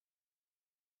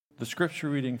The scripture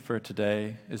reading for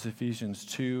today is Ephesians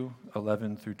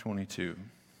 2:11 through 22.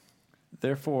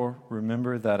 Therefore,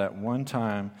 remember that at one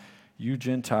time you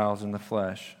Gentiles in the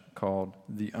flesh, called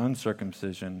the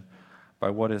uncircumcision, by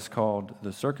what is called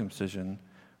the circumcision,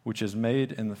 which is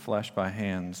made in the flesh by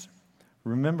hands.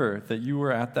 Remember that you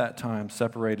were at that time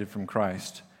separated from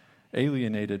Christ,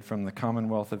 alienated from the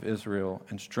commonwealth of Israel,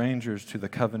 and strangers to the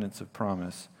covenants of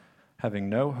promise, having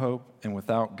no hope and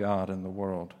without God in the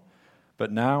world.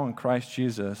 But now in Christ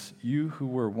Jesus, you who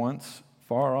were once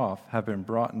far off have been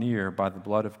brought near by the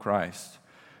blood of Christ.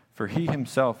 For he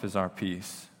himself is our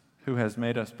peace, who has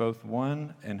made us both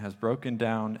one and has broken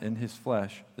down in his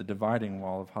flesh the dividing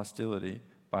wall of hostility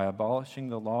by abolishing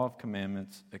the law of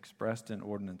commandments expressed in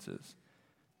ordinances,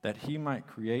 that he might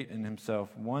create in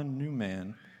himself one new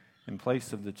man in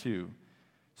place of the two,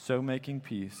 so making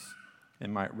peace,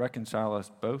 and might reconcile us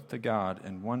both to God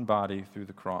in one body through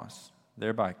the cross,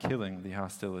 thereby killing the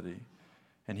hostility.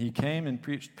 And he came and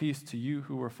preached peace to you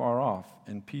who were far off,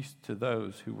 and peace to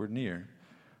those who were near.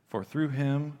 For through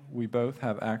him we both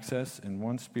have access in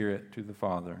one Spirit to the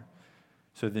Father.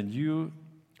 So then you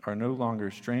are no longer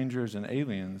strangers and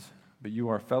aliens, but you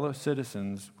are fellow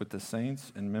citizens with the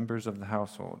saints and members of the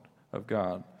household of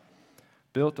God,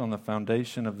 built on the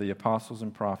foundation of the apostles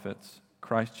and prophets,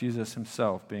 Christ Jesus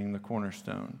himself being the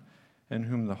cornerstone, in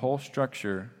whom the whole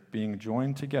structure, being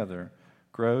joined together,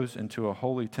 grows into a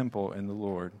holy temple in the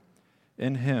Lord.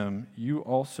 In him you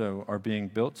also are being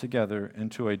built together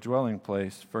into a dwelling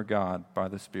place for God by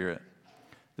the Spirit.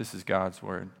 This is God's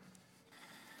word.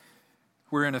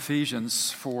 We're in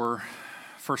Ephesians for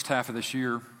first half of this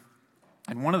year,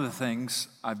 and one of the things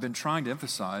I've been trying to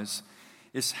emphasize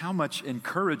is how much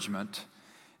encouragement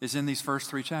is in these first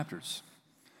three chapters.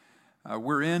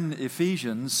 We're in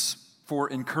Ephesians for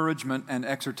encouragement and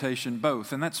exhortation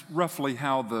both. And that's roughly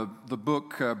how the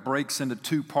book breaks into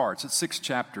two parts. It's 6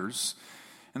 chapters.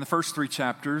 In the first 3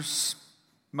 chapters,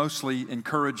 mostly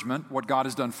encouragement, what God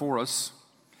has done for us.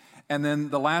 And then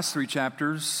the last 3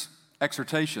 chapters,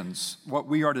 exhortations, what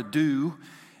we are to do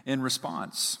in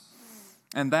response.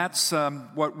 And that's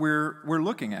what we're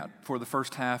looking at for the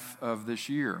first half of this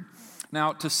year.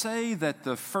 Now, to say that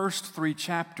the first 3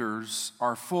 chapters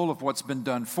are full of what's been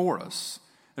done for us,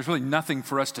 there's really nothing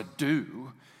for us to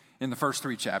do in the first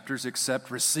 3 chapters except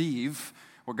receive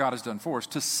what God has done for us.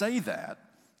 To say that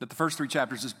the first 3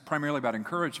 chapters is primarily about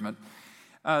encouragement,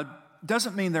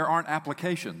 doesn't mean there aren't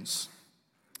applications.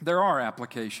 There are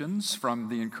applications from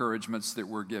the encouragements that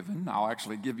we're given. I'll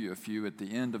actually give you a few at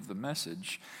the end of the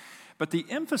message. But the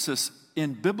emphasis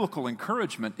in biblical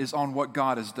encouragement is on what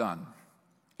God has done.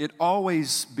 It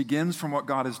always begins from what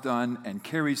God has done and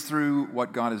carries through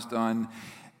what God has done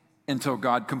until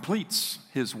God completes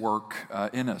his work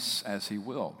in us as he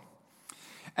will.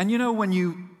 And you know, when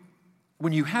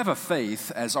you have a faith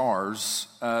as ours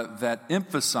that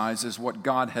emphasizes what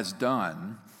God has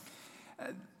done,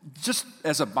 just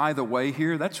as a by the way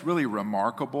here, that's really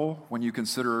remarkable when you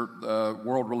consider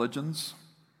world religions.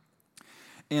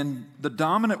 In the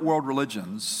dominant world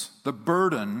religions, the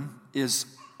burden is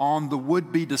on the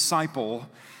would-be disciple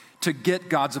to get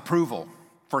God's approval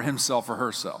for himself or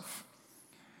herself.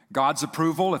 God's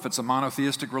approval, if it's a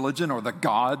monotheistic religion, or the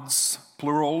gods,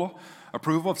 plural,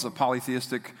 approval, if it's a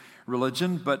polytheistic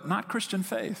religion, but not Christian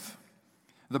faith.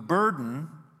 The burden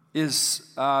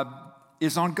is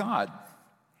on God.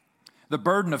 The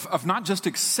burden of not just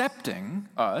accepting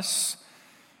us,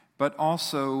 but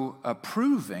also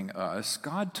approving us.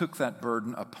 God took that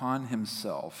burden upon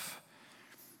himself.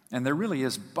 And there really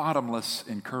is bottomless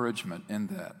encouragement in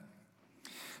that.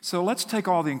 So let's take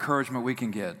all the encouragement we can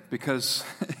get, because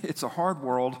it's a hard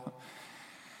world.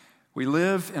 We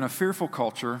live in a fearful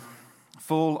culture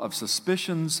full of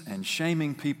suspicions and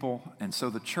shaming people, and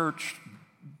so the church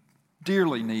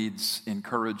dearly needs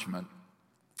encouragement.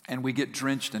 And we get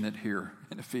drenched in it here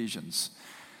in Ephesians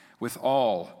with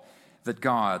all that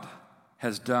God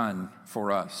has done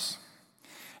for us.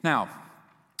 Now,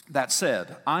 that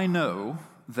said, I know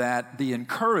that the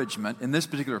encouragement in this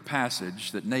particular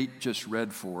passage that Nate just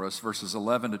read for us, verses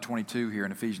 11 to 22 here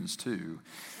in Ephesians 2,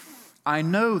 I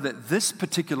know that this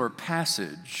particular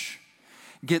passage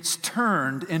gets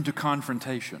turned into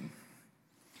confrontation.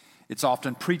 It's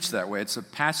often preached that way. It's a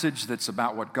passage that's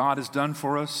about what God has done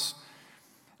for us,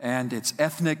 and it's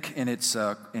ethnic in its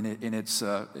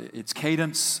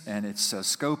cadence and its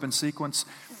scope and sequence.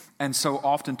 And so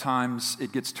oftentimes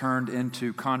it gets turned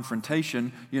into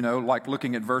confrontation, like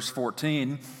looking at verse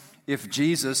 14. If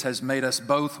Jesus has made us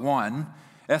both one,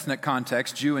 ethnic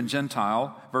context, Jew and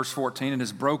Gentile, verse 14, and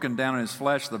has broken down in his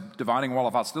flesh the dividing wall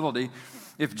of hostility.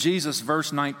 If Jesus,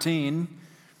 verse 19,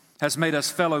 has made us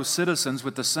fellow citizens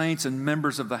with the saints and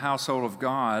members of the household of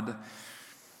God,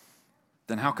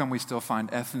 then how come we still find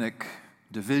ethnic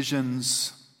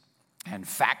divisions and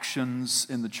factions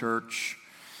in the church?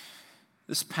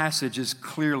 This passage is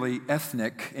clearly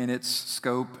ethnic in its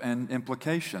scope and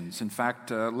implications. In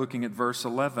fact, looking at verse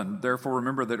 11, therefore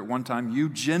remember that at one time you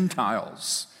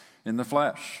Gentiles in the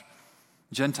flesh.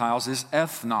 Gentiles is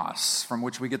ethnos, from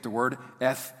which we get the word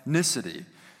ethnicity.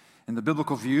 In the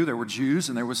biblical view, there were Jews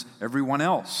and there was everyone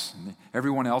else. And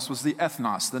everyone else was the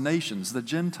ethnos, the nations, the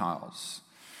Gentiles.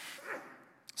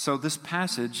 So this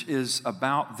passage is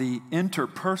about the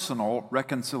interpersonal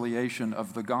reconciliation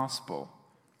of the gospel.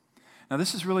 Now,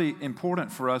 this is really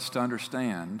important for us to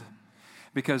understand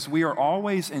because we are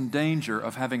always in danger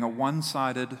of having a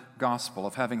one-sided gospel,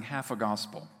 of having half a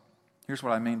gospel. Here's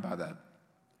what I mean by that.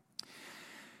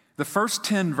 The first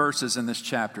 10 verses in this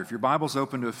chapter, if your Bible's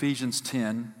open to Ephesians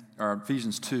 2,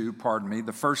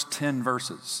 the first 10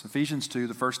 verses. Ephesians 2,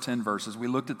 the first 10 verses. We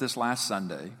looked at this last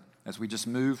Sunday as we just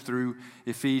moved through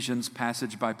Ephesians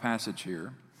passage by passage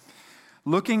here.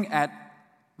 Looking at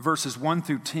verses 1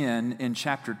 through 10 in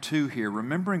chapter 2 here,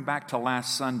 remembering back to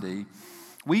last Sunday,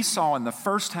 we saw in the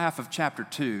first half of chapter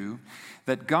 2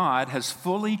 that God has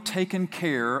fully taken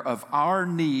care of our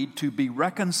need to be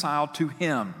reconciled to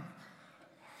Him.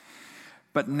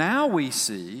 But now we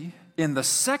see in the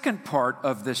second part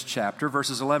of this chapter,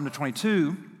 verses 11 to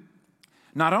 22,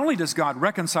 not only does God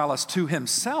reconcile us to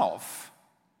Himself,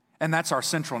 and that's our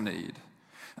central need,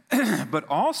 but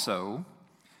also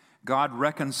God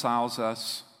reconciles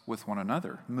us with one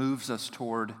another, moves us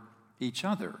toward each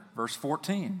other. Verse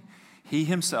 14, He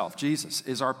Himself, Jesus,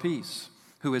 is our peace,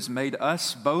 who has made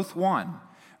us both one.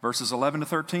 Verses 11 to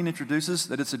 13 introduces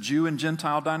that it's a Jew and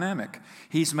Gentile dynamic.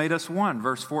 He's made us one,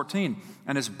 verse 14,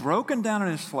 and has broken down in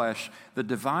His flesh the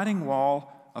dividing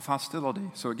wall of hostility.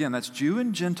 So again, that's Jew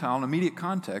and Gentile in immediate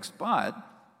context, but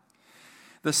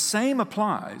the same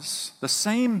applies, the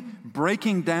same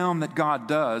breaking down that God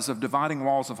does of dividing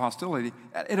walls of hostility,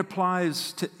 it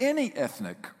applies to any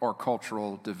ethnic or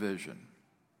cultural division.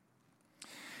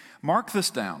 Mark this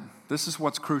down. This is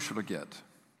what's crucial to get.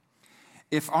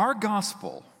 If our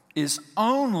gospel is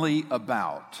only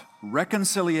about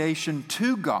reconciliation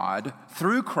to God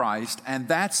through Christ, and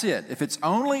that's it, if it's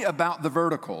only about the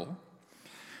vertical,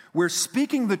 we're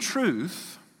speaking the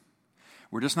truth,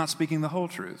 we're just not speaking the whole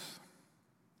truth.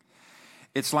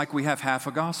 It's like we have half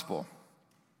a gospel,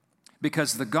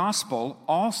 because the gospel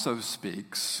also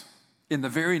speaks in the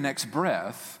very next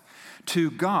breath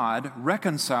to God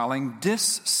reconciling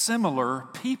dissimilar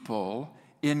people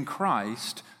in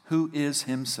Christ, who is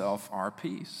Himself our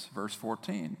peace. Verse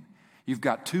 14. You've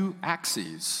got two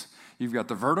axes. You've got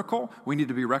the vertical, we need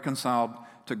to be reconciled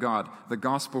to God. The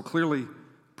gospel clearly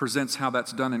presents how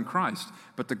that's done in Christ,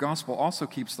 but the gospel also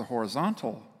keeps the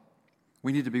horizontal.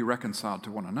 We need to be reconciled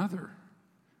to one another.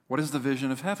 What is the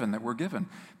vision of heaven that we're given?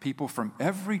 People from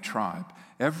every tribe,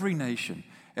 every nation,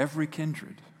 every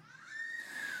kindred.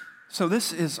 So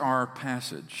this is our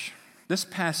passage. This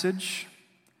passage,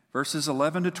 verses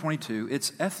 11 to 22,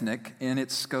 it's ethnic in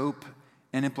its scope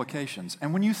and implications.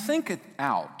 And when you think it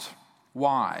out,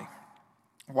 why?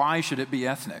 Why should it be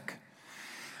ethnic?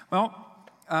 Well,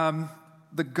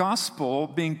 the gospel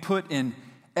being put in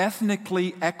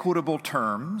ethnically equitable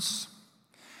terms,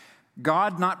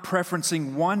 God not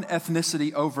preferencing one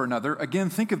ethnicity over another. Again,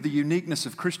 think of the uniqueness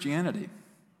of Christianity.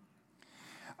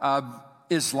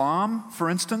 Islam, for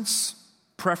instance,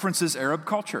 preferences Arab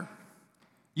culture.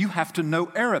 You have to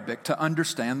know Arabic to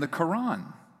understand the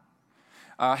Quran.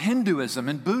 Hinduism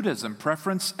and Buddhism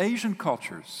preference Asian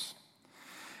cultures.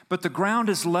 But the ground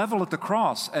is level at the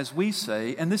cross, as we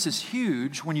say, and this is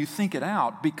huge when you think it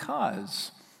out,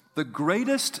 because the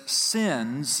greatest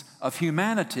sins of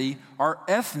humanity are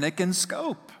ethnic in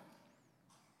scope.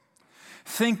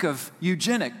 Think of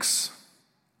eugenics.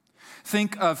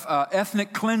 Think of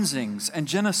ethnic cleansings and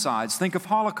genocides. Think of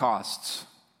holocausts.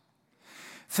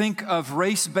 Think of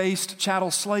race-based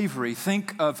chattel slavery.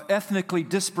 Think of ethnically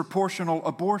disproportional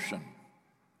abortion.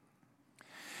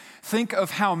 Think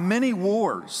of how many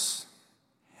wars,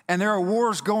 and there are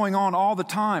wars going on all the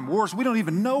time, wars we don't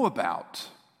even know about,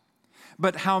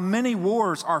 but how many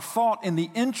wars are fought in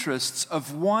the interests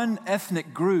of one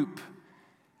ethnic group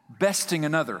besting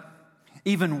another,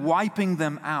 even wiping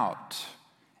them out,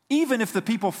 even if the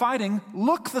people fighting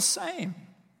look the same.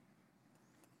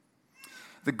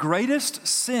 The greatest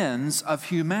sins of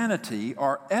humanity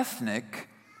are ethnic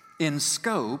in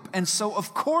scope, and so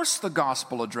of course the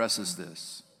gospel addresses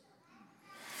this.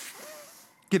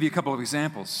 Give you a couple of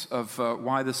examples of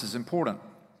why this is important.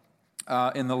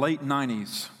 In the late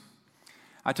 90s,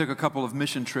 I took a couple of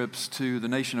mission trips to the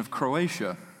nation of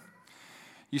Croatia.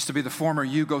 Used to be the former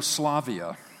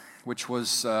Yugoslavia, which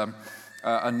was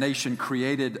a nation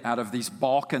created out of these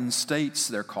Balkan states,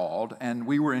 they're called, and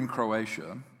we were in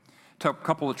Croatia. Took a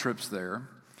couple of trips there.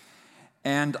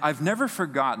 And I've never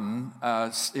forgotten,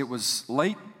 it was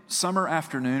late summer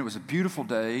afternoon, it was a beautiful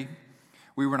day.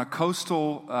 We were in a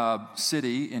coastal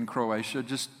city in Croatia,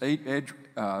 just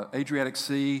Adriatic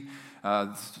Sea,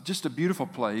 just a beautiful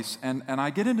place. And I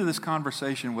get into this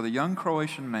conversation with a young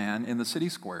Croatian man in the city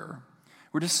square.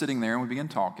 We're just sitting there and we begin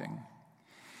talking.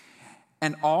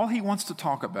 And all he wants to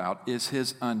talk about is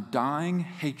his undying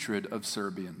hatred of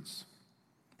Serbians.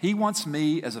 He wants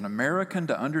me as an American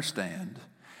to understand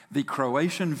the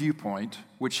Croatian viewpoint,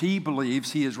 which he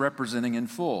believes he is representing in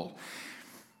full.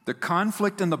 The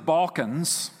conflict in the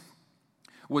Balkans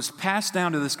was passed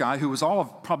down to this guy who was all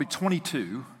of probably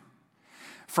 22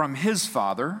 from his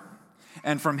father,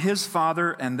 and from his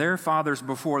father and their fathers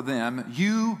before them.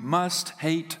 You must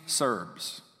hate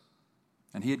Serbs.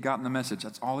 And he had gotten the message.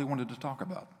 That's all he wanted to talk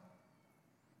about.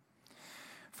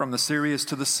 From the serious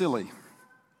to the silly.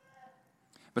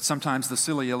 But sometimes the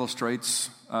silly illustrates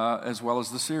as well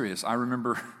as the serious. I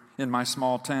remember in my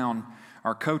small town,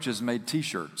 our coaches made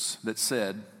T-shirts that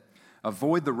said,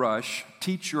 "Avoid the rush,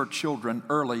 teach your children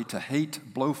early to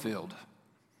hate Blowfield."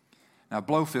 Now,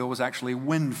 Blowfield was actually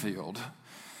Winfield,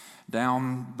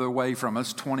 down the way from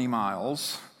us, 20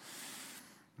 miles.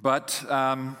 But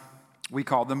we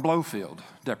called them Blowfield,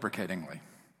 deprecatingly.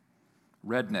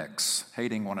 Rednecks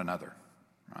hating one another,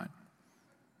 right?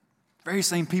 Very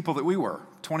same people that we were,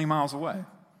 20 miles away,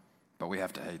 but we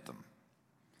have to hate them.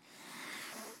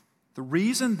 The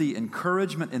reason the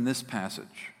encouragement in this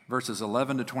passage, verses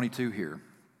 11 to 22 here,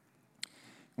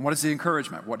 and what is the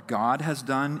encouragement? What God has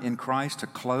done in Christ to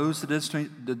close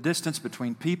the distance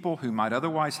between people who might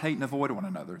otherwise hate and avoid one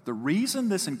another. The reason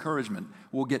this encouragement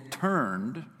will get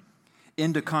turned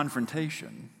into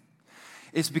confrontation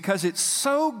is because it's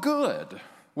so good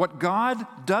what God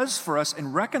does for us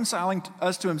in reconciling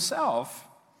us to himself,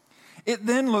 it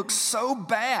then looks so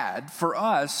bad for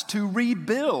us to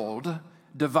rebuild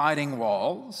dividing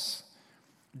walls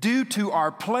due to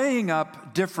our playing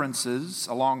up differences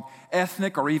along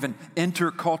ethnic or even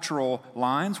intercultural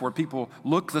lines where people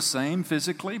look the same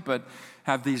physically but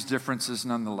have these differences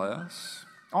nonetheless.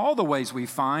 All the ways we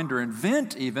find or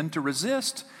invent even to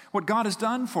resist what God has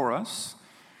done for us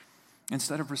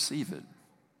instead of receive it.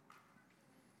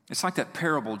 It's like that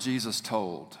parable Jesus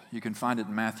told. You can find it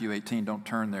in Matthew 18. Don't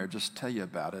turn there. Just tell you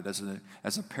about it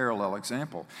as a parallel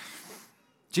example.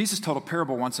 Jesus told a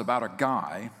parable once about a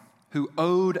guy who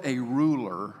owed a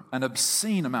ruler an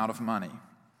obscene amount of money.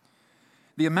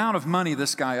 The amount of money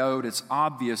this guy owed, it's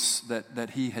obvious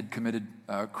that he had committed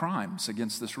crimes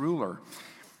against this ruler.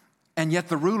 And yet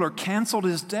the ruler canceled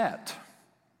his debt,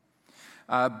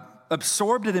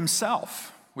 absorbed it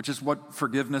himself, which is what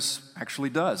forgiveness actually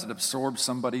does. It absorbs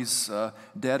somebody's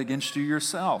debt against you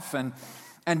yourself, and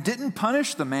didn't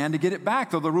punish the man to get it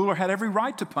back, though the ruler had every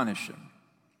right to punish him.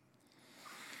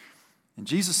 And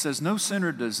Jesus says, no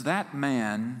sooner does that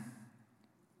man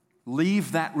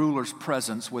leave that ruler's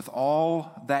presence with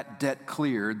all that debt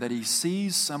cleared that he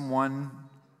sees someone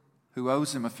who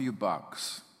owes him a few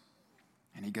bucks,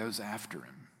 and he goes after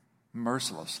him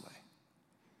mercilessly.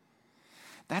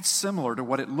 That's similar to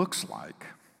what it looks like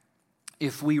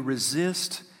if we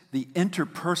resist the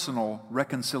interpersonal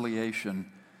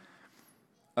reconciliation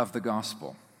of the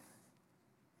gospel.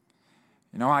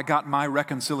 You know, I got my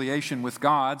reconciliation with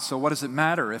God, so what does it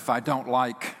matter if I don't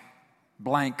like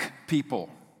blank people?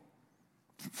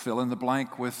 Fill in the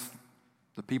blank with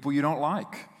the people you don't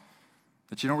like,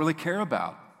 that you don't really care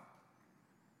about.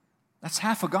 That's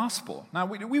half a gospel. Now,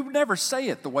 we would never say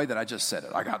it the way that I just said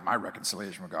it. I got my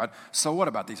reconciliation with God, so what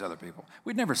about these other people?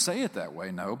 We'd never say it that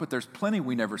way, no, but there's plenty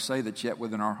we never say that's yet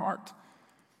within our heart.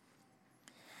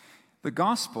 The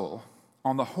gospel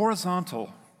on the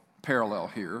horizontal parallel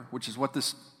here, which is what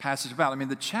this passage is about. I mean,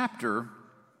 chapter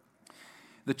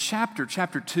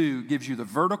 2, gives you the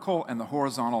vertical and the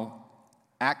horizontal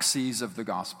axes of the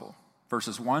gospel.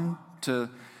 Verses 1 to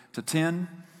 10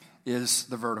 is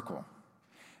the vertical.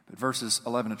 But verses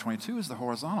 11 to 22 is the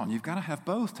horizontal. And you've got to have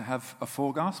both to have a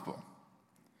full gospel.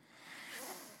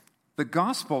 The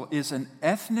gospel is an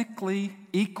ethnically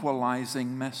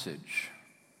equalizing message.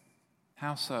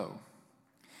 How so?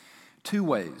 Two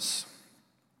ways.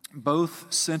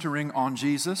 Both centering on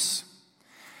Jesus,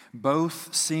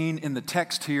 both seen in the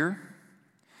text here,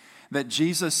 that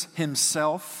Jesus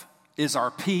himself is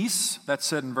our peace, that's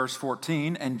said in verse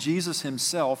 14, and Jesus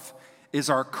himself is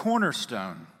our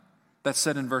cornerstone, that's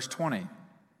said in verse 20.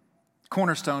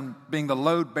 Cornerstone being the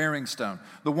load-bearing stone,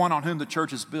 the one on whom the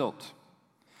church is built.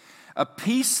 A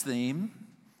peace theme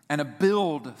and a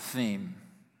build theme.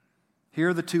 Here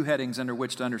are the two headings under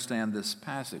which to understand this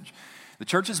passage. The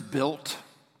church is built.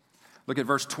 Look at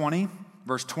verse 20,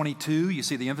 verse 22. You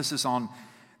see the emphasis on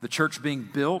the church being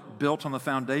built on the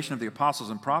foundation of the apostles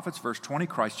and prophets. Verse 20,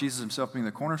 Christ Jesus himself being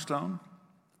the cornerstone.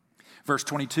 Verse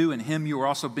 22, in him you are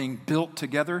also being built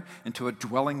together into a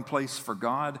dwelling place for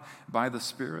God by the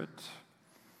Spirit.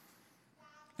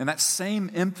 And that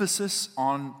same emphasis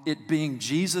on it being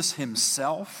Jesus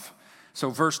himself.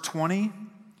 So verse 20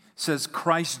 says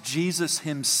Christ Jesus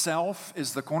himself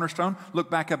is the cornerstone. Look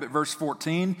back up at verse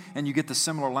 14 and you get the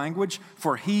similar language.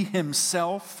 For he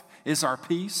himself is our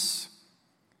peace.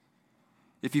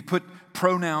 If you put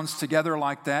pronouns together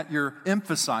like that, you're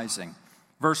emphasizing.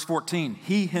 Verse 14,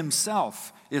 he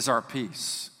himself is our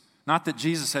peace. Not that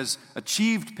Jesus has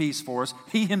achieved peace for us.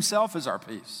 He himself is our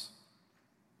peace.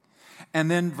 And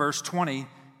then verse 20,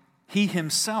 he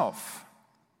himself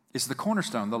is the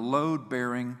cornerstone, the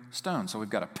load-bearing stone. So we've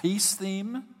got a peace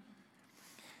theme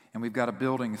and we've got a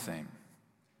building theme.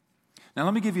 Now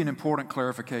let me give you an important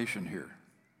clarification here.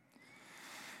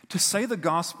 To say the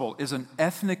gospel is an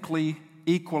ethnically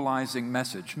equalizing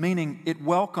message, meaning it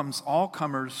welcomes all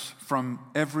comers from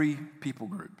every people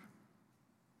group.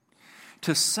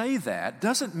 To say that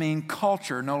doesn't mean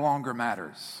culture no longer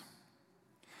matters.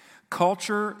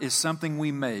 Culture is something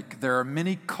we make. There are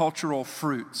many cultural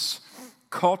fruits.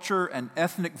 Culture and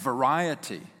ethnic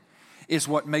variety is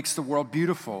what makes the world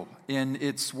beautiful in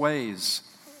its ways.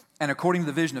 And according to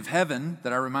the vision of heaven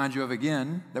that I remind you of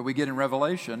again, that we get in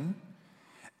Revelation,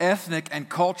 ethnic and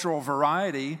cultural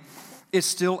variety is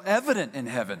still evident in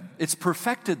heaven. It's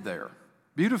perfected there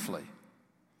beautifully.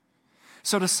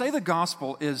 So to say the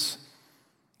gospel is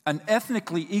an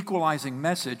ethnically equalizing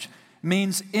message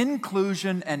means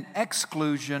inclusion and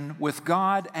exclusion with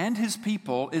God and his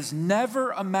people is never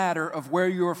a matter of where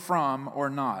you're from or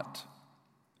not.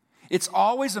 It's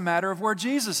always a matter of where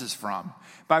Jesus is from,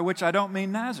 by which I don't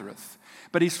mean Nazareth,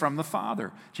 but he's from the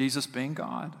Father, Jesus being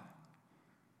God.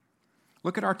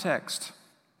 Look at our text.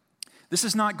 This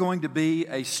is not going to be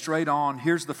a straight on,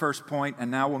 here's the first point,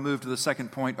 and now we'll move to the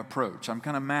second point approach. I'm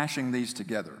kind of mashing these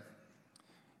together.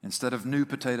 Instead of new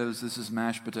potatoes, this is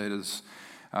mashed potatoes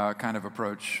kind of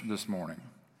approach this morning.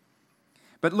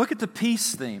 But look at the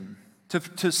peace theme.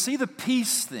 To see the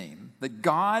peace theme, that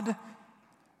God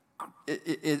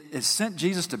has sent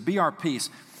Jesus to be our peace.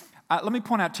 Let me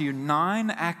point out to you 9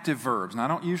 active verbs. Now, I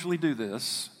don't usually do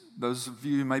this. Those of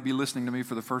you who may be listening to me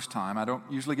for the first time, I don't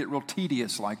usually get real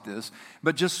tedious like this,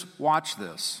 but just watch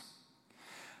this.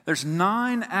 There's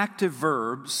 9 active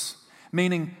verbs,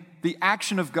 meaning the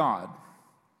action of God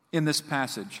in this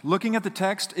passage. Looking at the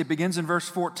text, it begins in verse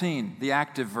 14, the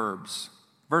active verbs.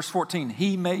 Verse 14,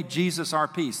 he made Jesus our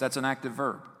peace. That's an active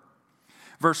verb.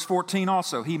 Verse 14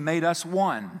 also, he made us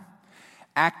one.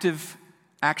 Active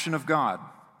action of God.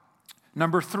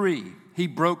 Number 3, he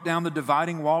broke down the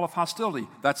dividing wall of hostility.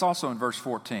 That's also in verse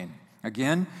 14.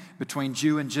 Again, between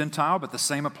Jew and Gentile, but the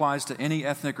same applies to any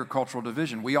ethnic or cultural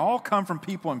division. We all come from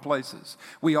people and places.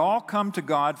 We all come to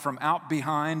God from out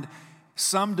behind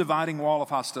some dividing wall of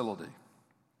hostility.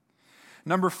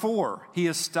 Number 4,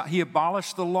 he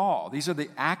abolished the law. These are the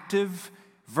active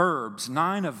verbs,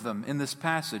 9 of them in this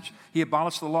passage. He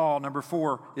abolished the law. Number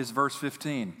 4 is verse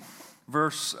 15.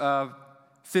 Verse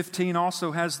 15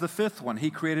 also has the 5th one. He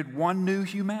created one new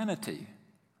humanity.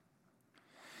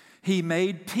 He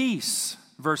made peace,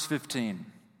 verse 15.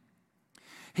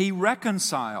 He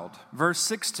reconciled, verse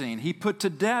 16. He put to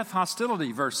death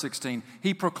hostility, verse 16.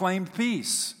 He proclaimed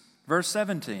peace, verse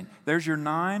 17. There's your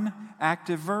 9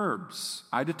 active verbs.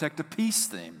 I detect a peace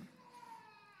theme.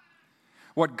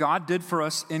 What God did for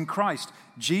us in Christ.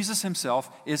 Jesus himself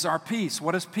is our peace.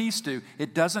 What does peace do?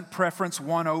 It doesn't preference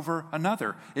one over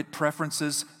another. It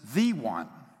preferences the one,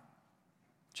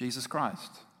 Jesus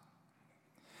Christ.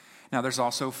 Now, there's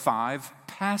also 5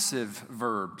 passive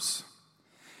verbs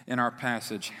in our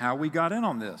passage. How we got in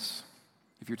on this.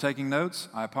 If you're taking notes,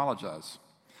 I apologize.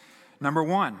 Number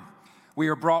 1, we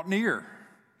are brought near.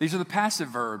 These are the passive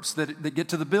verbs that get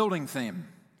to the building theme.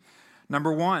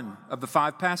 Number 1 of the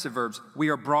 5 passive verbs, we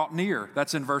are brought near.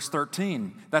 That's in verse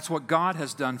 13. That's what God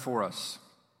has done for us.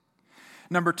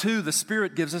 Number 2, the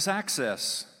Spirit gives us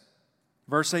access.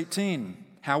 Verse 18,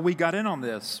 how we got in on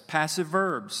this, passive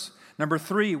verbs. Number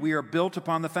 3, we are built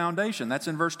upon the foundation. That's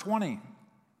in verse 20.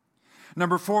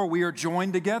 Number 4, we are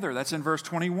joined together. That's in verse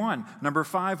 21. Number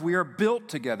 5, we are built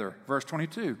together. Verse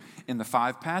 22. In the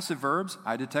 5 passive verbs,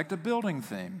 I detect a building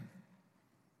theme.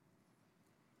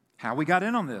 How we got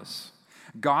in on this.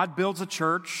 God builds a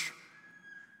church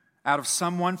out of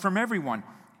someone from everyone.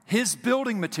 His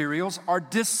building materials are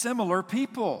dissimilar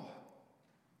people.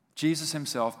 Jesus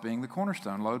himself being the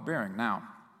cornerstone, load-bearing. Now,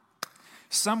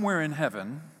 somewhere in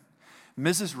heaven,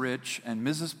 Mrs. Rich and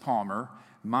Mrs. Palmer,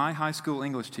 my high school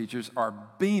English teachers, are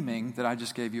beaming that I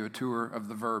just gave you a tour of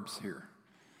the verbs here.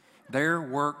 Their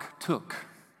work took.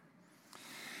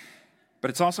 But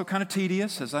it's also kind of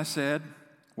tedious, as I said,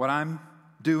 what I'm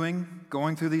doing,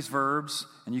 going through these verbs,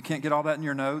 and you can't get all that in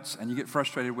your notes, and you get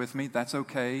frustrated with me. That's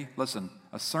okay. Listen,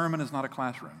 a sermon is not a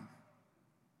classroom.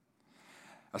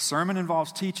 A sermon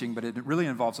involves teaching, but it really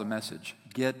involves a message.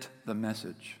 Get the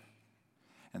message.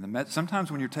 And sometimes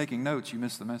when you're taking notes, you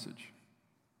miss the message.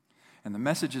 And the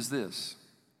message is this.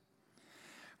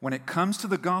 When it comes to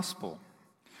the gospel,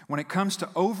 when it comes to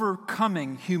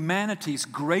overcoming humanity's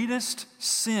greatest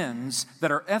sins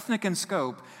that are ethnic in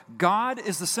scope, God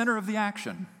is the center of the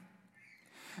action.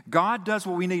 God does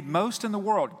what we need most in the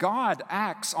world. God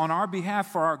acts on our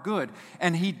behalf for our good,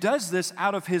 and He does this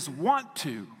out of His want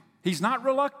to. He's not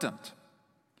reluctant.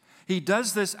 He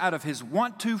does this out of His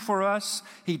want to for us.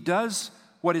 He does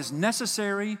what is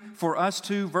necessary for us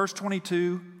to, verse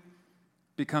 22,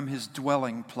 become His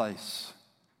dwelling place,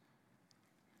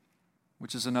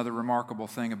 which is another remarkable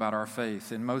thing about our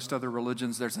faith. In most other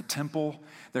religions, there's a temple,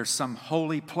 there's some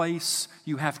holy place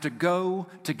you have to go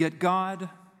to get God.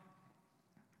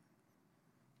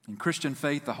 In Christian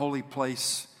faith, the holy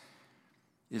place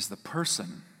is the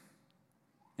person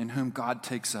in whom God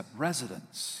takes up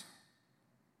residence.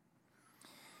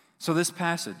 So this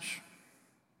passage,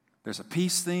 there's a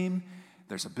peace theme,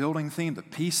 there's a building theme. The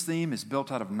peace theme is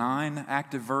built out of 9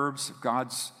 active verbs of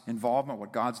God's involvement,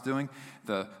 what God's doing.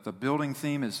 The building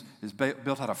theme is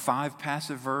built out of 5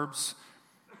 passive verbs.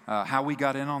 How we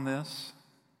got in on this.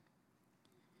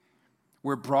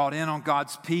 We're brought in on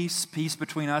God's peace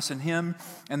between us and Him,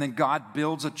 and then God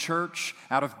builds a church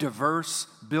out of diverse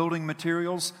building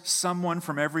materials, someone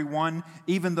from everyone,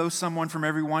 even though someone from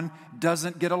everyone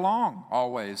doesn't get along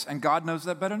always, and God knows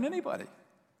that better than anybody.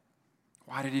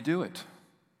 Why did He do it?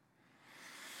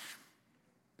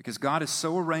 Because God has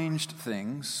so arranged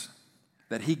things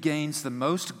that He gains the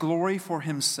most glory for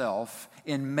Himself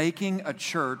in making a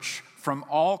church from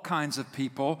all kinds of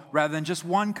people rather than just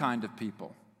one kind of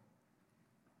people.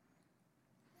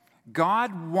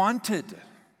 God wanted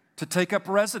to take up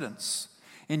residence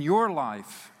in your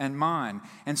life and mine,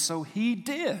 and so He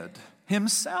did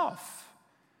Himself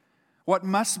what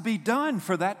must be done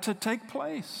for that to take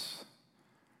place.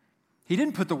 He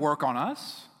didn't put the work on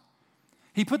us.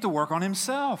 He put the work on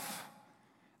Himself.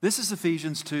 This is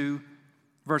Ephesians 2,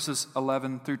 verses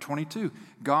 11 through 22.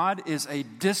 God is a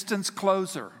distance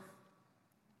closer.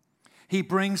 He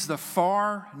brings the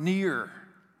far near.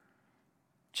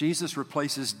 Jesus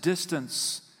replaces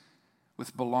distance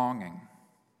with belonging.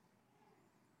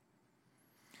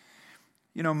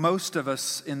 You know, most of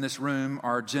us in this room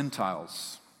are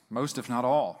Gentiles, most if not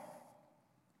all.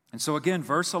 And so again,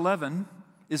 verse 11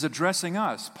 is addressing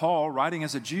us. Paul, writing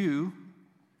as a Jew,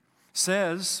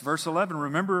 says, verse 11,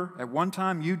 remember at one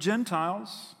time you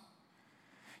Gentiles,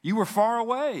 you were far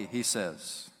away, he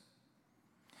says.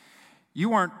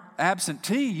 You weren't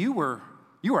absentee, you were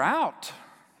out.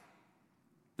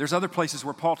 There's other places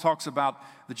where Paul talks about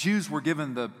the Jews were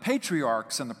given the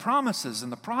patriarchs and the promises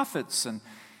and the prophets,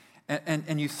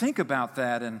 and you think about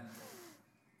that, and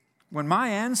when my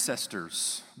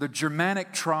ancestors, the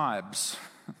Germanic tribes,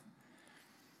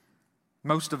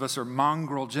 most of us are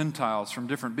mongrel Gentiles from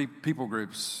different people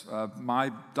groups.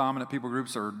 My dominant people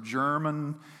groups are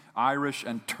German, Irish,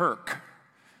 and Turk.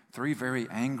 3 very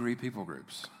angry people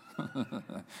groups.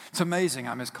 It's amazing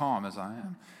I'm as calm as I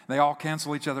am. They all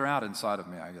cancel each other out inside of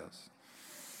me, I guess.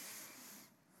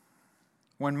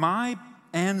 When my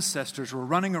ancestors were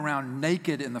running around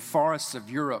naked in the forests of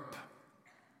Europe,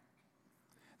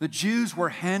 the Jews were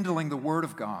handling the Word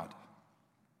of God.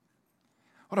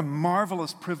 What a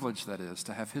marvelous privilege that is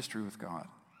to have history with God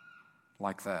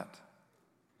like that.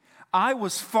 I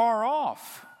was far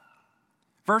off.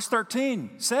 Verse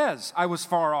 13 says, I was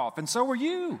far off, and so were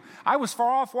you. I was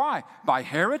far off. Why? By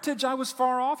heritage, I was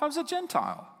far off. I was a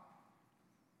Gentile.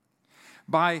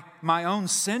 By my own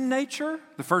sin nature,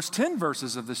 the first 10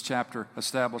 verses of this chapter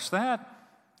establish that.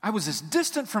 I was as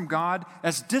distant from God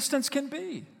as distance can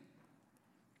be.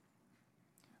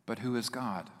 But who is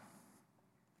God?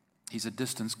 He's a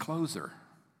distance closer.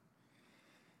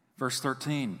 Verse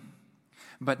 13,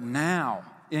 but now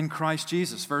in Christ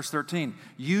Jesus, verse 13,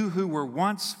 you who were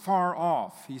once far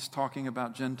off, he's talking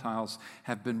about Gentiles,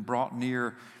 have been brought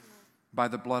near by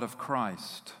the blood of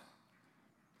Christ.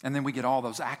 And then we get all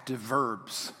those active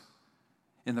verbs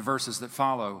in the verses that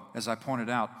follow, as I pointed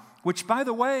out, which, by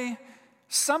the way,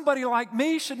 somebody like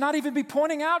me should not even be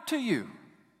pointing out to you.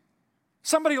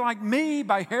 Somebody like me,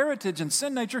 by heritage and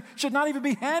sin nature, should not even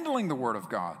be handling the Word of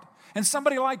God. And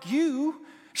somebody like you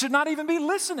should not even be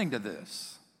listening to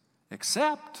this.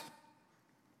 Except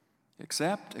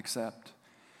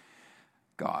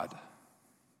God.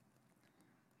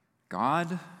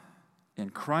 God, in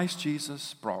Christ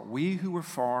Jesus, brought we who were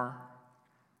far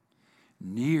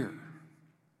near.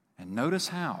 And notice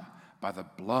how? By the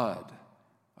blood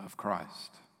of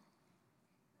Christ.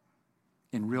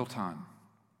 In real time.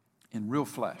 In real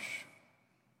flesh.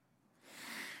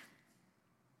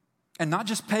 And not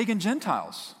just pagan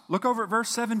Gentiles. Look over at verse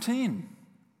 17.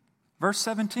 Verse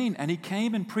 17, and he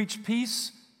came and preached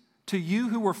peace to you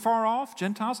who were far off,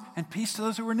 Gentiles, and peace to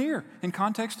those who were near. In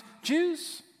context,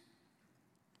 Jews.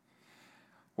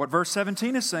 What verse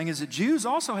 17 is saying is that Jews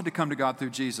also had to come to God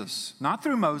through Jesus. Not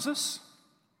through Moses,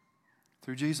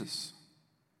 through Jesus.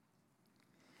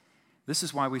 This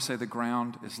is why we say the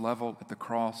ground is level at the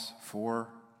cross for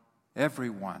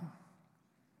everyone.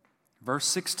 Verse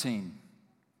 16,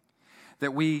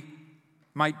 that we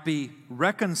might be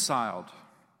reconciled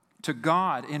to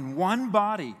God in one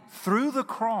body through the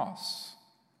cross,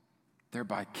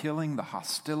 thereby killing the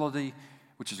hostility,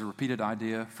 which is a repeated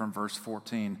idea from verse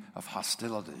 14 of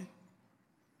hostility.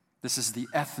 This is the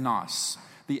ethnos,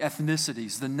 the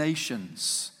ethnicities, the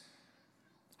nations,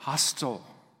 hostile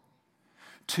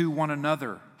to one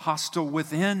another, hostile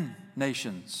within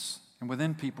nations and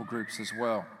within people groups as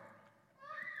well.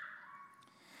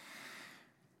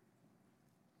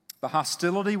 The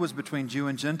hostility was between Jew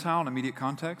and Gentile in immediate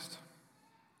context.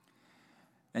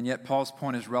 And yet Paul's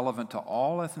point is relevant to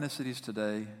all ethnicities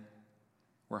today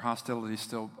where hostilities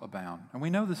still abound. And we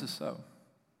know this is so.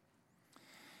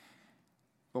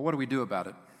 But what do we do about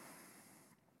it?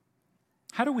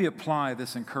 How do we apply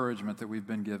this encouragement that we've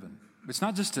been given? It's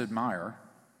not just to admire.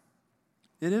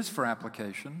 It is for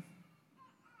application.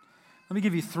 Let me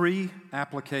give you 3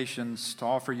 applications to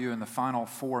offer you in the final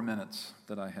 4 minutes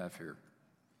that I have here.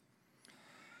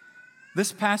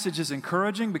 This passage is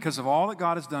encouraging because of all that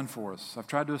God has done for us. I've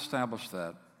tried to establish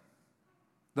that.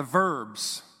 The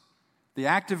verbs, the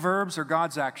active verbs are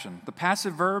God's action. The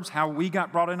passive verbs, how we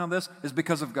got brought in on this, is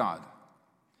because of God.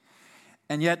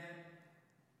 And yet,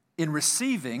 in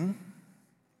receiving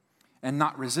and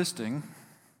not resisting,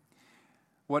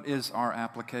 what is our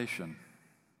application?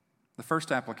 The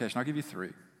first application, I'll give you 3.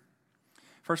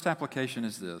 First application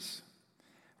is this.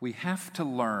 We have to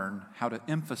learn how to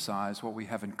emphasize what we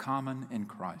have in common in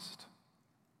Christ.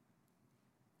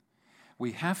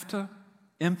 We have to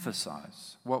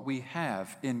emphasize what we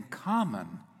have in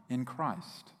common in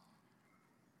Christ.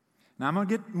 Now, I'm going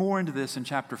to get more into this in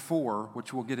chapter 4,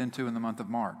 which we'll get into in the month of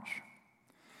March.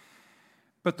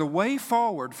 But the way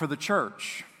forward for the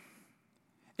church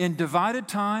in divided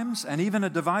times and even a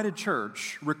divided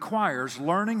church requires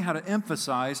learning how to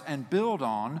emphasize and build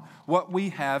on what we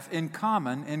have in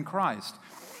common in Christ.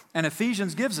 And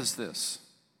Ephesians gives us this.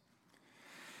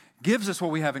 Gives us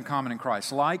what we have in common in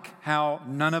Christ, like how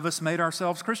none of us made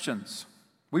ourselves Christians.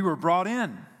 We were brought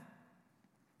in.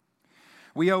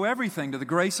 We owe everything to the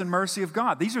grace and mercy of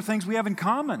God. These are things we have in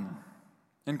common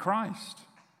in Christ.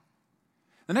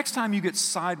 The next time you get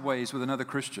sideways with another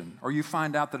Christian, or you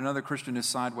find out that another Christian is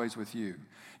sideways with you,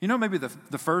 you know maybe the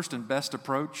first and best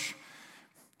approach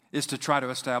is to try to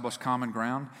establish common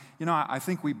ground. You know, I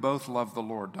think we both love the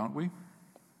Lord, don't we?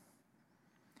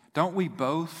 Don't we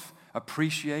both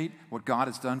appreciate what God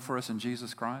has done for us in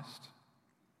Jesus Christ?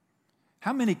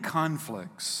 How many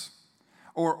conflicts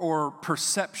or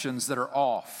perceptions that are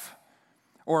off,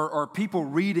 or people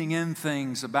reading in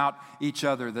things about each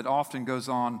other that often goes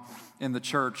on in the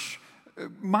church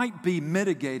might be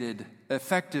mitigated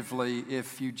effectively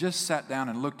if you just sat down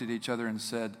and looked at each other and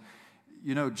said,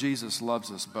 you know, Jesus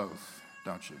loves us both,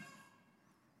 don't you?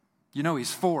 You know,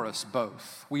 He's for us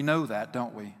both. We know that,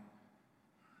 don't we?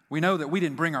 We know that we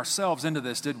didn't bring ourselves into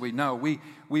this, did we? No, we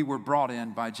were brought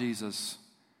in by Jesus.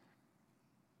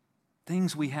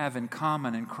 Things we have in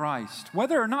common in Christ,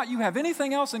 whether or not you have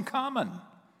anything else in common.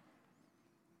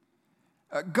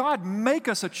 God, make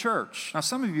us a church. Now,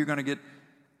 some of you are going to get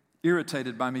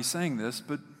irritated by me saying this,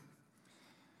 but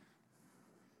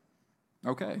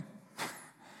okay.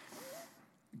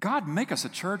 God, make us a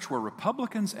church where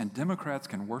Republicans and Democrats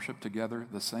can worship together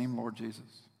the same Lord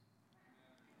Jesus.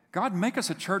 God, make us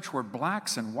a church where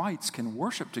blacks and whites can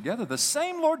worship together the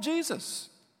same Lord Jesus.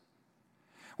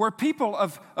 Where people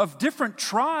of different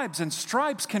tribes and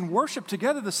stripes can worship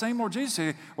together the same Lord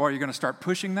Jesus. Or are you going to start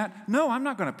pushing that? No, I'm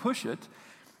not going to push it.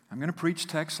 I'm going to preach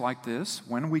texts like this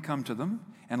when we come to them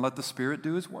and let the Spirit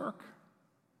do His work.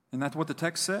 And that's what the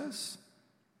text says.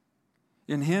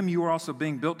 In him you are also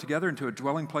being built together into a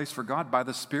dwelling place for God by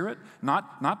the Spirit,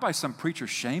 not by some preacher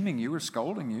shaming you or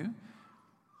scolding you.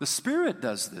 The Spirit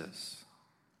does this.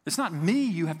 It's not me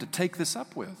you have to take this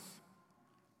up with.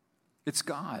 It's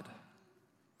God.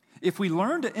 If we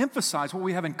learn to emphasize what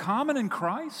we have in common in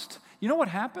Christ, you know what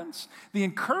happens? The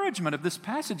encouragement of this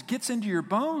passage gets into your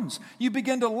bones. You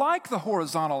begin to like the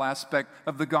horizontal aspect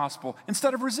of the gospel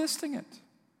instead of resisting it,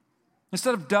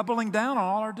 instead of doubling down on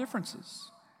all our differences.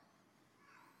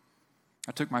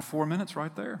 I took my 4 minutes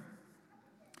right there.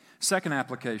 Second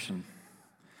application.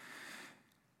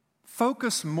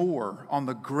 Focus more on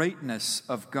the greatness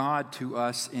of God to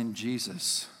us in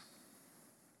Jesus.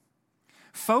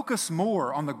 Focus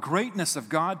more on the greatness of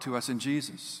God to us in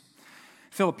Jesus.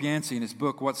 Philip Yancey, in his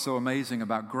book, What's So Amazing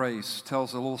About Grace,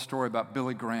 tells a little story about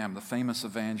Billy Graham, the famous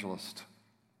evangelist.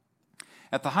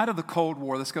 At the height of the Cold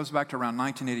War, this goes back to around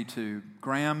 1982,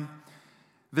 Graham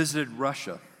visited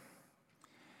Russia.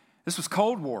 This was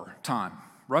Cold War time.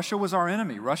 Russia was our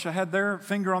enemy. Russia had their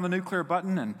finger on the nuclear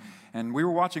button, and we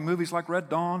were watching movies like Red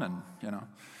Dawn,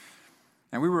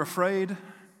 and we were afraid.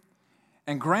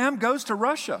 And Graham goes to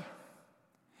Russia,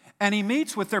 and he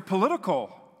meets with their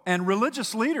political and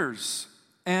religious leaders,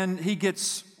 and he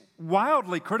gets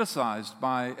wildly criticized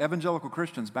by evangelical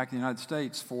Christians back in the United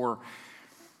States for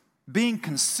being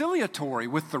conciliatory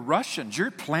with the Russians.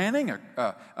 You're planning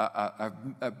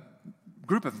a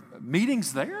group of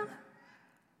meetings there?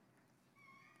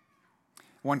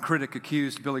 One critic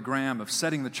accused Billy Graham of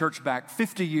setting the church back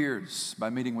 50 years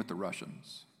by meeting with the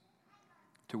Russians,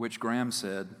 to which Graham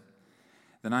said,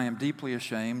 "Then I am deeply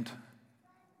ashamed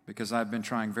because I've been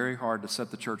trying very hard to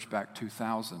set the church back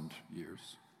 2,000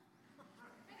 years."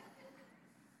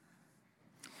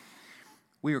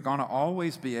 We are going to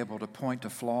always be able to point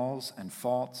to flaws and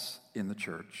faults in the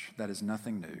church. That is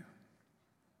nothing new.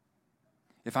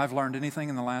 If I've learned anything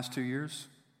in the last 2 years,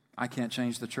 I can't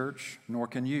change the church, nor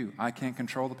can you. I can't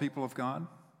control the people of God,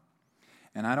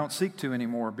 and I don't seek to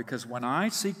anymore, because when I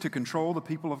seek to control the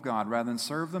people of God rather than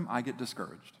serve them, I get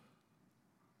discouraged.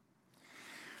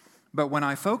 But when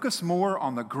I focus more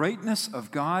on the greatness of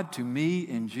God to me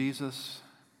in Jesus,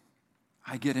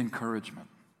 I get encouragement.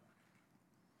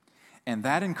 And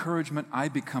that encouragement I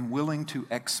become willing to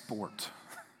export,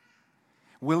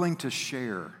 willing to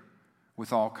share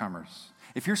with all comers.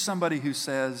 If you're somebody who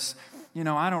says,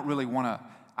 I don't really want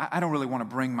to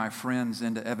bring my friends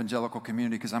into evangelical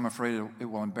community because I'm afraid it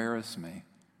will embarrass me,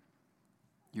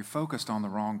 you're focused on the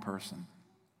wrong person.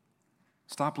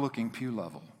 Stop looking pew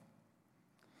level.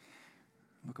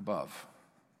 Look above.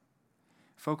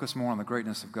 Focus more on the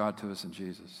greatness of God to us in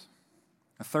Jesus.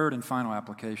 A third and final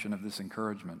application of this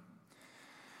encouragement.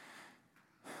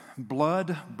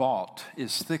 Blood bought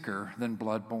is thicker than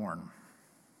blood born.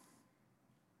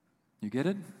 You get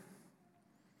it?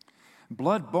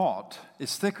 Blood bought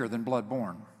is thicker than blood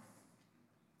born.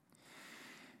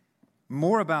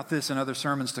 More about this in other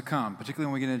sermons to come, particularly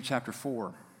when we get into chapter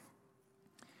 4.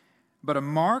 But a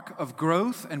mark of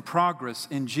growth and progress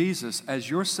in Jesus as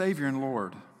your Savior and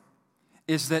Lord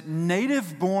is that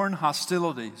native-born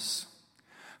hostilities,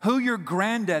 who your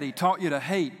granddaddy taught you to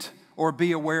hate or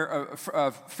be aware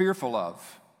of, fearful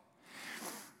of,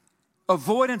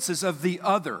 avoidances of the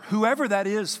other, whoever that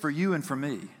is for you and for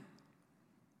me,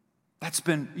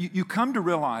 you come to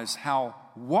realize how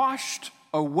washed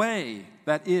away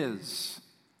that is.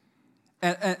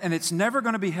 And it's never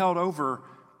going to be held over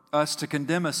us to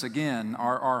condemn us again,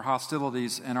 our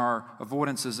hostilities and our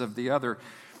avoidances of the other.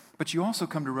 But you also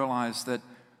come to realize that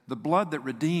the blood that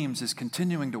redeems is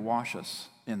continuing to wash us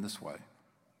in this way.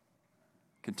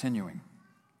 Continuing.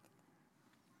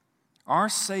 Our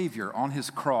Savior on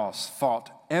his cross fought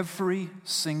every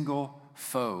single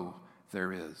foe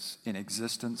there is in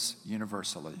existence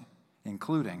universally,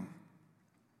 including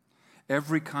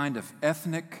every kind of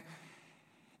ethnic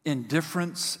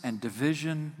indifference and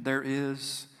division there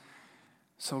is.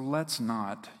 So let's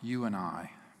not, you and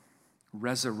I,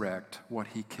 resurrect what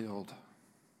he killed.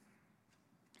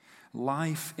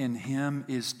 Life in him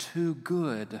is too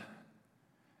good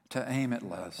to aim at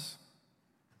less.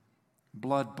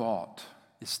 Blood bought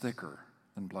is thicker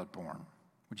than blood born.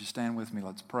 Would you stand with me?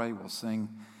 Let's pray. We'll sing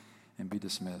and be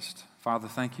dismissed. Father,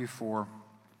 thank you for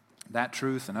that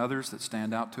truth and others that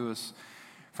stand out to us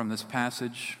from this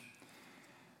passage.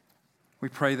 We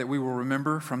pray that we will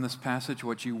remember from this passage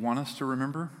what you want us to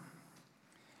remember,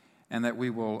 and that we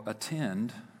will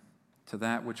attend to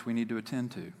that which we need to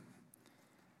attend to.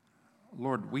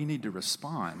 Lord, we need to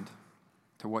respond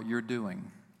to what you're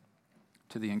doing,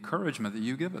 to the encouragement that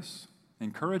you give us.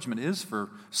 Encouragement is for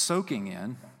soaking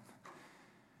in,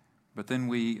 but but then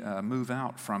we move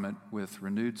out from it with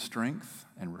renewed strength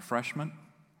and refreshment.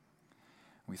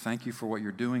 We thank you for what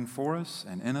you're doing for us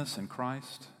and in us in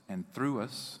Christ and through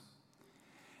us,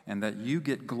 and that you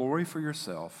get glory for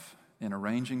yourself in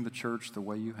arranging the church the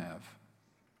way you have.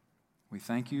 We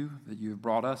thank you that you have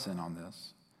brought us in on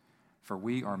this, for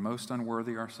we are most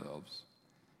unworthy ourselves.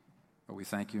 But we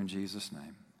thank you in Jesus'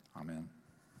 name. Amen.